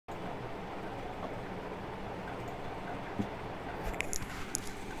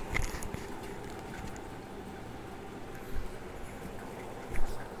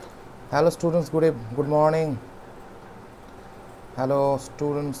Hello students, good morning. Hello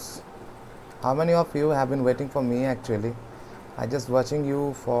students. How many of you have been waiting for me actually? I just watching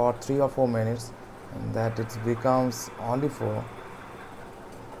you for 3 or 4 minutes and that it becomes only 4.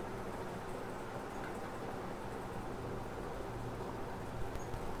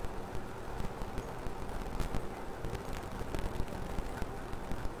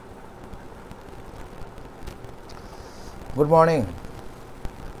 Good morning.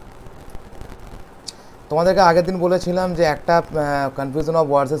 তোমাদেরকে আগের দিন বলেছিলাম যে একটা confusion of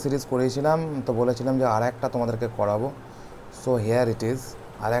ওয়ার্ডসের series করেছিলাম, তো বলেছিলাম যে আর একটা তোমাদেরকে করাবো। সো হিয়ার ইট ইজ,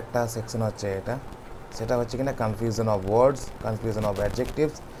 আর একটা সেকশন হচ্ছে এটা, সেটা হচ্ছে কিনা confusion of words, confusion of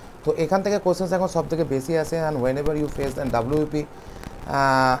adjectives. তো এখান থেকে কোশ্চেন্স এখন সব থেকে বেশি আসে, and when ever you face and WBP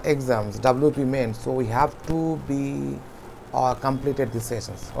exams, WBP mains, so we have to be completed these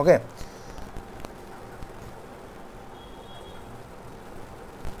sessions. Okay.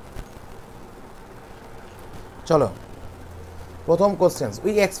 চলো প্রথম questions,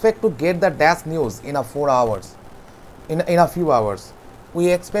 we expect to get the dash news in a 4 hours, in a few hours. We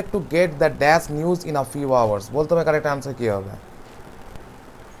expect to get the dash news in a few hours. বলতে হবে correct answer কি হবে,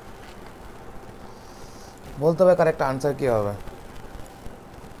 বলতে হবে correct answer কি হবে।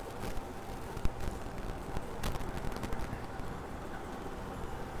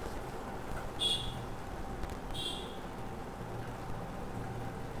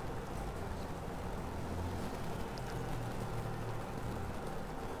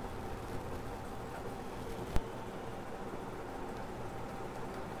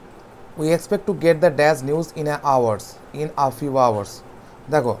 We expect to get the dash news in a few hours.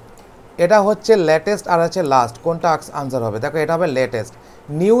 দেখো এটা হচ্ছে লেটেস্ট আর হচ্ছে লাস্ট, কোনটা আনসার হবে? দেখো এটা হবে লেটেস্ট।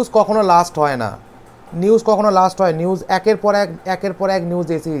 নিউজ কখনো লাস্ট হয় না, নিউজ কখনো লাস্ট হয়, নিউজ একের পর এক নিউজ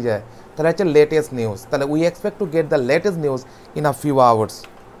এসেই যায়, তাহলে হচ্ছে লেটেস্ট নিউজ। তাহলে we expect to get the latest news in a few hours.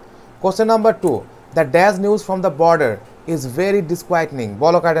 Question number 2, the dash news from the border is very ডিসকোয়াইটনিং।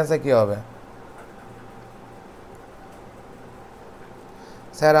 বলো কারেক্ট আনসার কী হবে?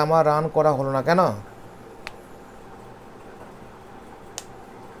 স্যার আমার রান করা হলো না কেন?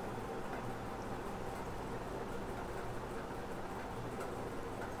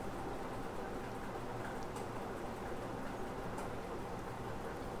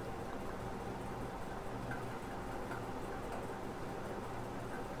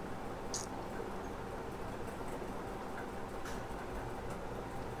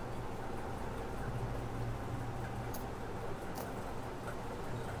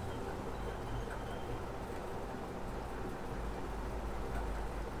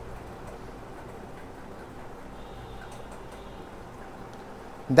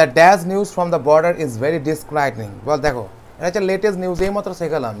 The dash news from the border is very ডিসকোয়াইটনিং। বল দেখো এটা হচ্ছে লেটেস্ট নিউজ, এই মাত্র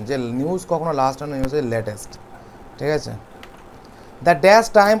শেখালাম যে নিউজ কখনো লাস্ট হয় না, নিউজ ইজ লেটেস্ট। ঠিক আছে। The dash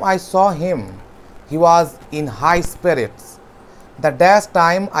time I saw him he was in high spirits. The dash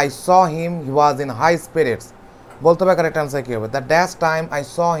time I saw him he was in high spirits. বলতে হবে কারেক্ট আনসার কী হবে? The dash time I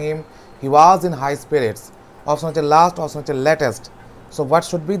saw him he was in high spirits. Option হচ্ছে last, option হচ্ছে latest. So what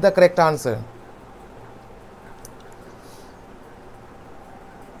should be the correct answer?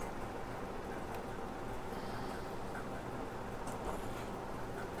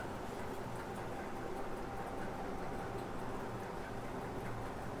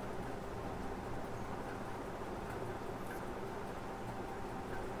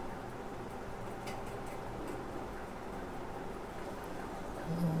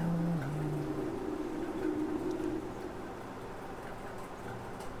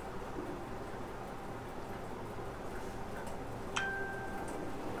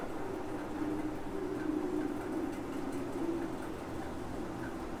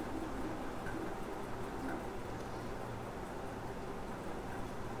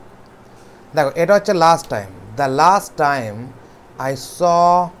 দেখো এটা হচ্ছে last time, the last time I saw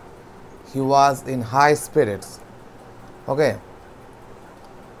he was in high spirits. Okay,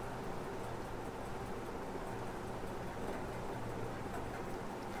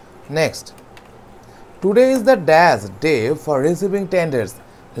 next, today is the dash day for receiving tenders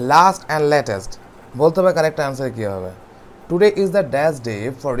last and latest. বলতে হবে correct answer কী হবে? Today is the dash day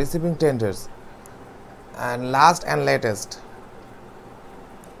for receiving tenders and last and latest.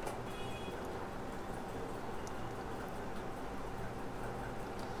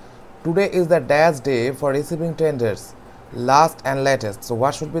 Today is the dash day for receiving tenders, last and latest. So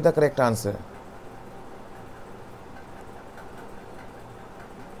what should be the correct answer?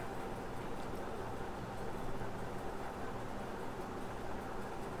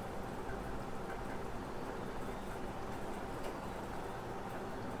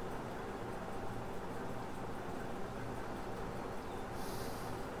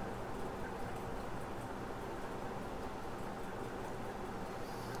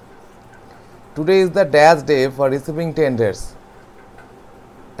 Today is the dash day for receiving tenders.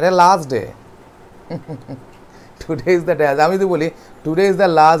 এটা last day. Today is the dash, আমি যদি বলি today is the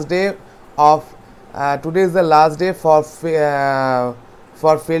last day of today is the last day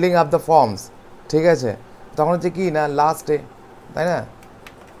for filling up the forms, ঠিক আছে, তখন হচ্ছে কি না লাস্ট ডে, তাই না?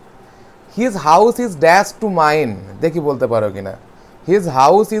 His house is dash two mine, দেখি বলতে পারো কি না। His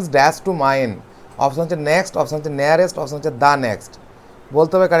house is dash two mine, option হচ্ছে নেক্সট, অপশন হচ্ছে নিয়ারেস্ট, অপশন হচ্ছে দ্য নেক্সট।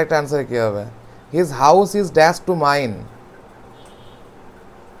 বলতে হবে কারেক্ট অ্যান্সার কী হবে। His house is dash two mine.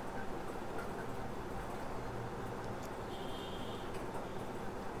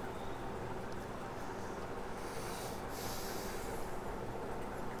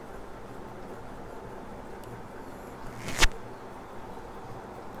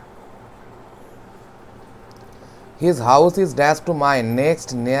 His house is dash to mine, next,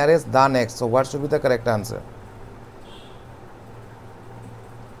 nearest, the next. So what should be the correct answer?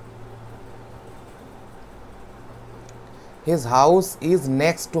 His house is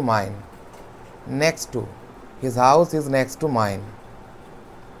next to mine. Next to. His house is next to mine.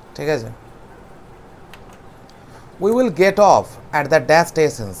 ঠিক আছে? We will get off at the dash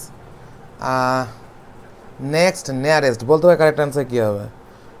stations. Next, nearest. বলতে হবে correct answer কি হবে?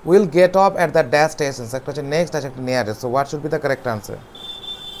 We'll get off at the dash stations. একটা হচ্ছে next, আর একটা nearest. So what should be the correct answer?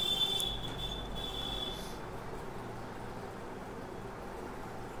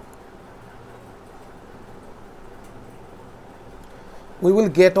 We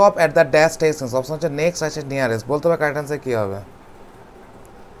will get off at the dash stations. Option হচ্ছে next, আর হচ্ছে nearest. বলতে হবে correct answer কি হবে?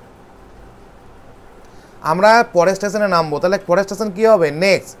 আমরা পরের স্টেশনে নামবো, তাহলে পরের স্টেশন কি হবে?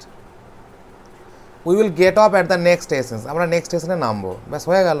 Next. We will get of at the next station, আমরা নেক্সট স্টেশনে নামবো, ব্যাস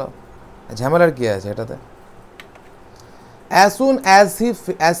হয়ে গেল, ঝামেলার কী আছে এটাতে। As soon as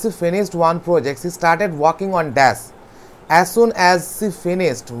he finished one project, he started working on dash. As soon as he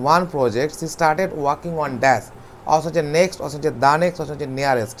finished one project, he started working on dash. Option হচ্ছে নেক্সট, অপশন হচ্ছে দ্য নেক্সট, অপশন হচ্ছে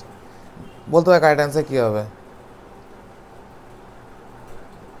নিয়ারেস্ট। বলতে হবে correct answer কী হবে।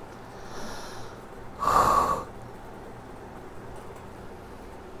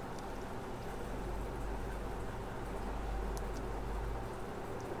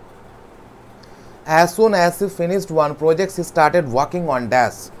 As soon as he finished one project, he started working on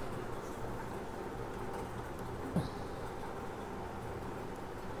dash.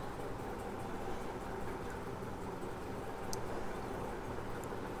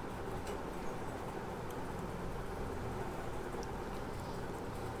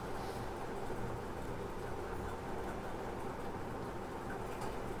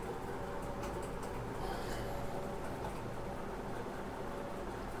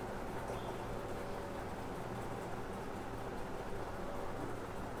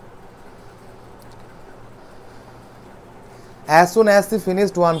 As soon as he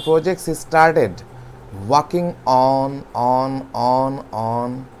finished one project, he started working on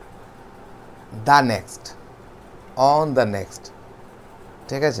the next, on the next.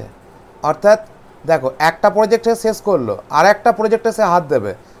 ঠিক আছে, অর্থাৎ দেখো একটা প্রজেক্টে শেষ করলো আর একটা প্রজেক্টে সে হাত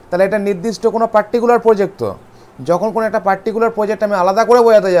দেবে, তাহলে এটা নির্দিষ্ট কোনো পার্টিকুলার প্রজেক্ট। তো যখন কোনো একটা পার্টিকুলার প্রজেক্ট আমি আলাদা করে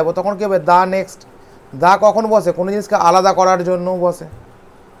বোঝাতে যাব, তখন কী হবে? The next. দ্য কখন বসে? কোনো জিনিসকে আলাদা করার জন্যও বসে,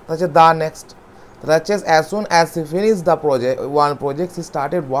 তা হচ্ছে the next. That is, as soon as he finished the one project, he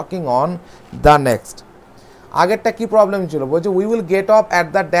started working on the next. আগেরটা কি প্রবলেম ছিল? বলছে we will get off at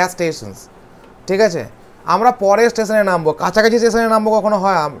the dash stations. ঠিক আছে, আমরা পরে স্টেশনে নামবো, কাছাকাছি স্টেশনে নামবো কখনো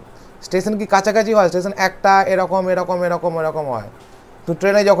হয়? স্টেশন কি কাছাকাছি হয়? স্টেশন একটা এরকম এরকম এরকম এরকম হয়। তো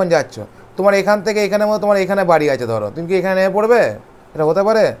ট্রেনে যখন যাচ্ছ, তোমার এখান থেকে এখানের মধ্যে তোমার এখানে বাড়ি আছে, ধরো তুমি কি এখানে নেমে পড়বে? এটা হতে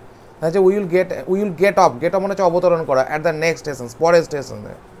পারে? আচ্ছা, we will get of, gate of মানে হচ্ছে অবতরণ করা, অ্যাট দ্য নেক্সট স্টেশন, পরের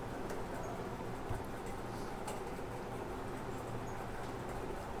স্টেশনে।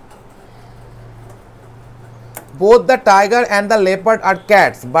 Both the tiger and the leopard are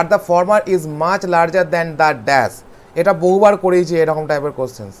cats, but the former is much larger than the dash. এটা বহুবার করেছি এরকম টাইপের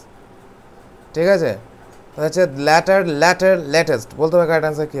কোশ্চেন্স, ঠিক আছে। হচ্ছে ল্যাটার, ল্যাটার, লেটেস্ট। বলতে হবে কারেক্ট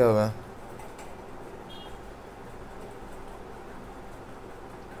অ্যান্সার কী হবে।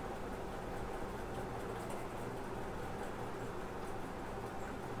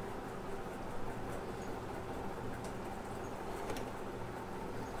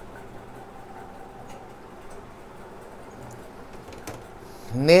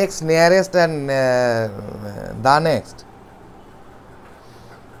 Next, nearest and the next,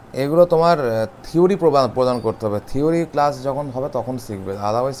 এগুলো তোমার থিওরি প্রদান করতে হবে। থিওরি ক্লাস যখন হবে তখন শিখবে,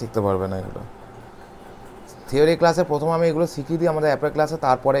 আদারওয়াইজ শিখতে পারবে না এগুলো। থিওরি ক্লাসে প্রথম আমি এগুলো শিখিয়ে দিই আমাদের অ্যাপের ক্লাসে,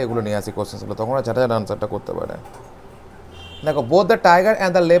 তারপরে এগুলো নিয়ে আসি কোশ্চেন্সগুলো, তখন ওরা ঝাঁটা আনসারটা করতে পারে। দেখো, both the tiger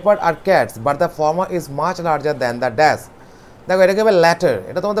and the leopard R cats, but the former is much larger than the dash. দেখো এটাকে হবে ল্যাটার,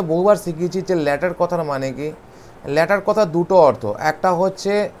 এটা তোমাদের বহুবার শিখিয়েছি যে ল্যাটার কথার মানে কি। ল্যাটার কথা দুটো অর্থ, একটা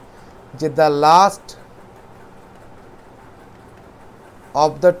হচ্ছে যে the last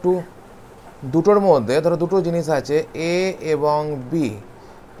of the two, দুটোর মধ্যে ধরো দুটো জিনিস আছে এ এবং বি,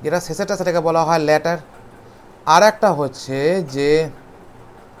 যেটা শেষেরটা সেটাকে বলা হয় ল্যাটার। আর একটা হচ্ছে যে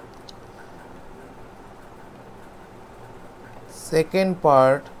second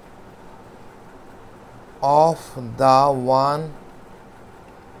part of the one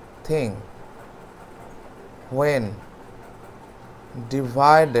thing when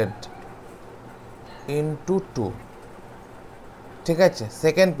divided into two, ঠিক আছে।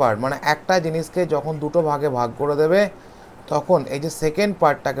 সেকেন্ড পার্ট মানে একটা জিনিসকে যখন দুটো ভাগে ভাগ করে দেবে তখন এই যে সেকেন্ড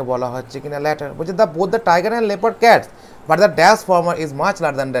পার্টটাকে বলা হচ্ছে কিনা ল্যাটার। বলছে the both the tiger and leopard cats but the dash former is much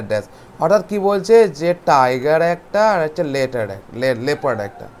larger than the dash. অর্থাৎ কী বলছে যে টাইগার একটা আর হচ্ছে লেপার্ড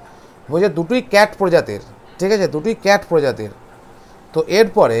একটা, বলছে দুটোই ক্যাট প্রজাতির, ঠিক আছে, দুটোই ক্যাট প্রজাতির। তো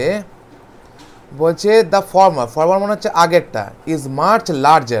এরপরে বলছে দ্য ফর্মার মানে হচ্ছে আগেরটা, ইজ মাচ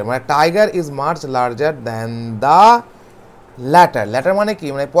লার্জার মানে tiger is much larger than the latter মানে কি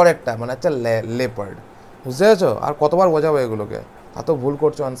মানে পরেরটা মানে হচ্ছে লেপার্ড। বুঝতে পেরেছো? আর কতবার বোঝাবো এগুলোকে, এত ভুল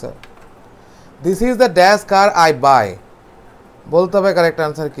করছো answer. This is the dash car I by, বলতে হবে কারেক্ট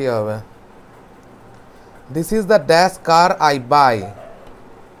আনসার কী হবে। This is the dash car I by,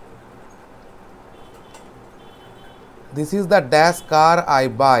 this is the dash car I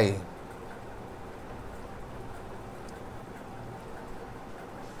by.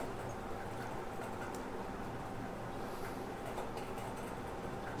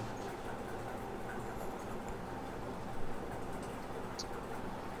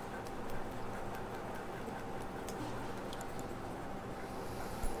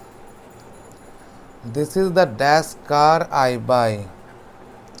 This is the dash car I by,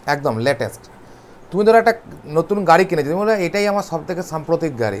 একদম latest. তুমি ধরো একটা নতুন গাড়ি কিনেছো, তুমি বলো এটাই আমার সব থেকে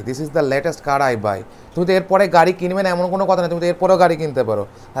সাম্প্রতিক গাড়ি, this is the latest car I by. তুমি তো এরপরে গাড়ি কিনবে না এমন কোনো কথা নেই, তুমি তো এরপরেও গাড়ি কিনতে পারো।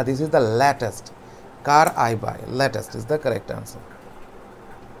 আর this is the latest car I by, latest is the correct answer.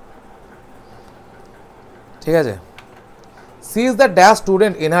 ঠিক আছে। C is the dash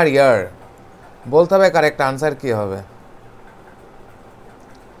student in her ইয়ার, বলতে হবে কারেক্ট আনসার কী হবে।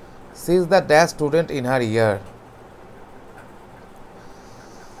 C is the dash student in her ইয়ার,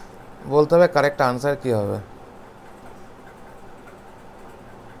 বলতে হবে কারেক্ট আনসার কী হবে।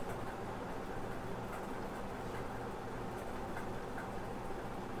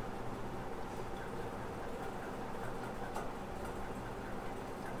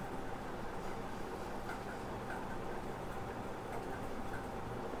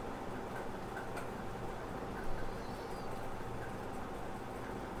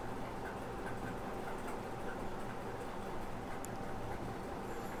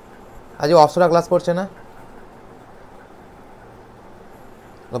 আজ অপসরা ক্লাস করছে না,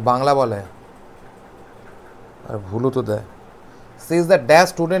 বাংলা বলে আর ভুলও তো দেয়। C is the dash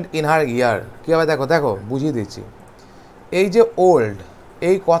student in her ইয়ার, কী হবে দেখো দেখো বুঝিয়ে দিচ্ছি। এই যে ওল্ড,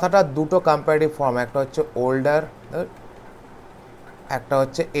 এই কথাটা দুটো কম্পারেটিভ ফর্ম, একটা হচ্ছে ওল্ডার, একটা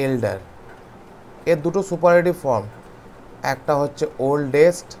হচ্ছে এল্ডার। এর দুটো সুপারলেটিভ ফর্ম, একটা হচ্ছে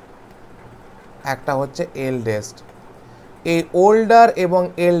ওল্ডেস্ট, একটা হচ্ছে এল্ডেস্ট। এই ওল্ডার এবং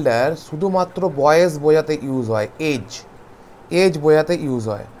এল্ডার শুধুমাত্র বয়স বোঝাতে ইউজ হয়, এজ বোঝাতে ইউজ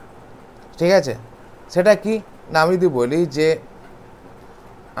হয়, ঠিক আছে। সেটা কি না আমি যদি বলি যে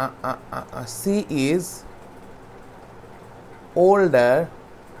C is older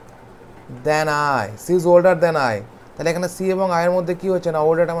then I, C is older then I, তাহলে এখানে সি এবং আয়ের মধ্যে কী হচ্ছে না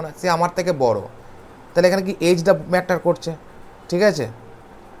ওল্ডারটা মানে সে আমার থেকে বড়, তাহলে এখানে কি এজটা ম্যাটার করছে, ঠিক আছে।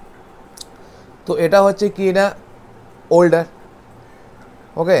 তো এটা হচ্ছে কি না ওল্ডার,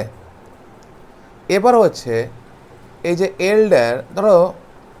 ওকে। এবার হচ্ছে এই যে এল্ডার, ধরো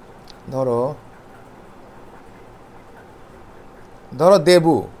ধরো ধরো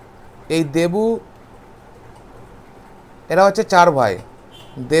দেবু, এই দেবু এরা হচ্ছে চার ভাই,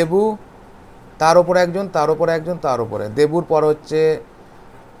 দেবু তার উপরে একজন, তার উপরে একজন, তার উপরে দেবুর পর হচ্ছে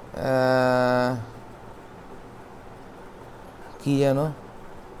কি যেন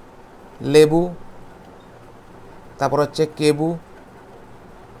লেবু, তারপর হচ্ছে কেবু,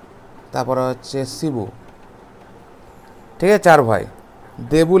 তারপর হচ্ছে শিবু, ঠিক আছে। চার ভাই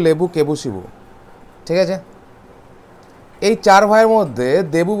দেবু, লেবু, কেবু, শিবু, ঠিক আছে। এই চার ভাইয়ের মধ্যে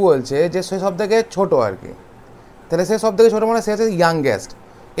দেবু বলছে যে সে সব থেকে ছোটো আর কি, তাহলে সে সব থেকে ছোটো মানে সে হচ্ছে ইয়াংগেস্ট।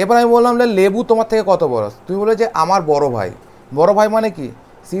 এবার আমি বললাম যে লেবু তোমার থেকে কত বড়, তুমি বলে যে আমার বড় ভাই, বড় ভাই মানে কি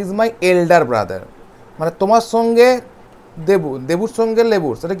C is my elder brother, মানে তোমার সঙ্গে দেবুর সঙ্গে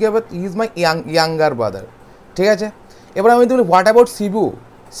লেবুর সেটা কী হবে, ই ইজ মাই ইয়াঙ্গার ব্রাদার, ঠিক আছে। এবার আমি বলি হোয়াট অ্যাবাউট শিবু,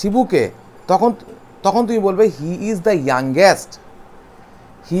 শিবুকে, তখন তখন তুমি বলবে he is the youngest,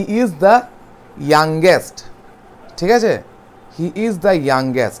 he is the youngest, ঠিক আছে, he is the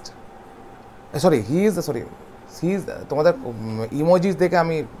youngest, sorry he is তোমাদের ইমোজিস দেখে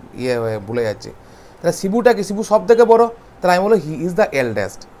আমি ভুলে যাচ্ছি। তাহলে শিবুটা কি, শিবু সব থেকে বড়, তাহলে আমি বলবো হি ইজ দ্য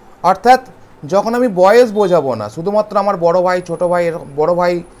এল্ডেস্ট। অর্থাৎ যখন আমি বয়স বোঝাবো না, শুধুমাত্র আমার বড় ভাই ছোটো ভাই, বড়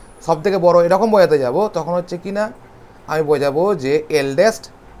ভাই সব থেকে বড় এরকম বোঝাতে যাব, তখন হচ্ছে কি না আমি বোঝাবো যে এল্ডেস্ট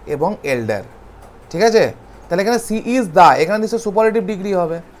এবং এল্ডার, ঠিক আছে। তাহলে এখানে সি ইজ দ্য, এখানে নিশ্চয়ই সুপারলেটিভ ডিগ্রি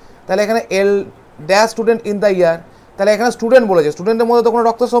হবে। তাহলে এখানে এল dash student in the year, তাহলে এখানে স্টুডেন্ট বলেছে, স্টুডেন্টের মধ্যে তো কোনো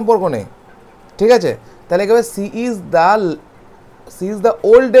রক্ত সম্পর্ক নেই, ঠিক আছে। তাহলে এখানে C is the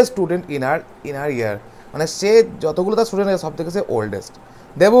oldest student in her ইয়ার, মানে সে যতগুলো তার স্টুডেন্ট আছে সব থেকে সে ওল্ডেস্ট।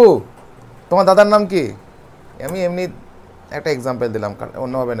 দেবু তোমার দাদার নাম কি? আমি এমনি একটা এক্সাম্পল দিলাম,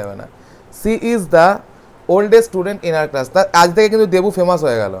 অন্যভাবে নেবে না। C is the oldest student in her class, তার আজ থেকে কিন্তু দেবু ফেমাস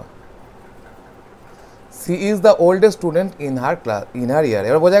হয়ে গেল। C is the oldest student in her ইয়ার,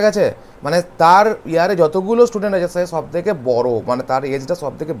 এবার বোঝা গেছে, মানে তার ইয়ারে যতগুলো স্টুডেন্ট আছে সে সব থেকে বড়, মানে তার এজটা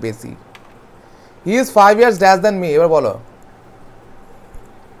সব থেকে বেশি। He is 5 years dash than me, এবার বলো।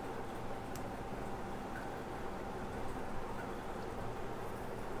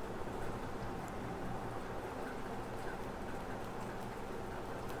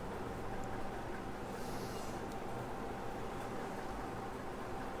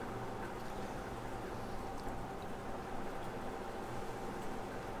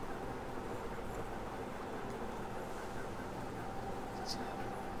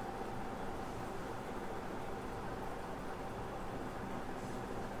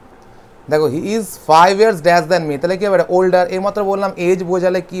 দেখো he is 5 years dash than me, তাহলে কি হবে ওল্ডার, এইমাত্র বললাম এজ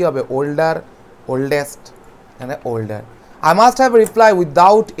বোঝালে কি হবে ওল্ডার, ওল্ডেস্ট, মানে older. I must have reply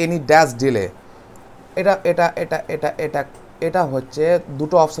without any dash delay, এটা এটা এটা এটা এটা এটা হচ্ছে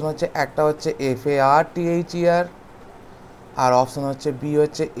দুটো অপশন হচ্ছে, একটা হচ্ছে FARTHER আর অপশন হচ্ছে বি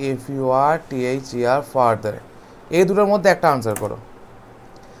হচ্ছে FURTHER ফার্দার। এই দুটোর মধ্যে একটা আনসার করো।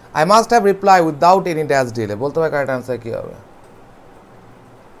 I must have reply without any dash delay, বলতে হবে কারেক্ট আনসার কী হবে।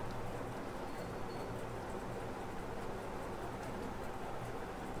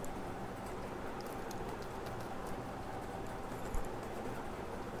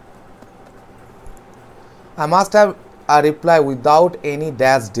 I must have a reply without any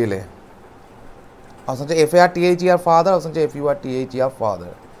dash delay. Option হচ্ছে FARTHER ফার্দার, অপশন হচ্ছে FURTHER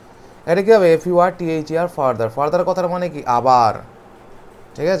ফার্দার। এটা কি হবে FURTHER ফার্দার, ফার্দার কথার মানে কি আবার,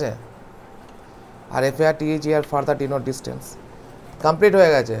 ঠিক আছে। আর FARTHER further denote distance. Complete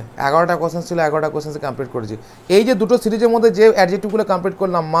হয়ে গেছে, 11টা কোশ্চেন ছিল, 11টা কোশ্চেন কমপ্লিট করেছি। এই যে দুটো সিরিজের মধ্যে যে অ্যাডজেক্টিভগুলো কমপ্লিট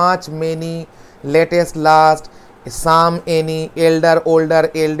করলাম, মাচ, মেনি, লেটেস্ট, লাস্ট, সাম, এনি, এল্ডার, ওল্ডার,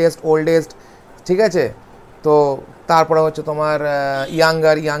 এল্ডেস্ট, ওল্ডেস্ট, ঠিক আছে। তো তারপরে হচ্ছে তোমার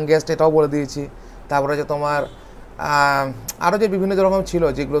ইয়াঙ্গার, ইয়াঙ্গেস্ট, এটাও বলে দিয়েছি। তারপরে হচ্ছে তোমার আরও যে বিভিন্ন রকম ছিল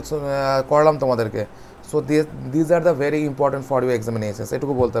যেগুলো করলাম তোমাদেরকে। So this are the very important for you examinations,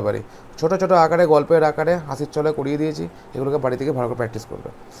 এটুকু বলতে পারি। ছোটো ছোটো আকারে, গল্পের আকারে, হাসির চলে করিয়ে দিয়েছি, এগুলোকে বাড়ি থেকে ভালো করে প্র্যাকটিস করবে।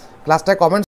 ক্লাসটায় কমেন্ট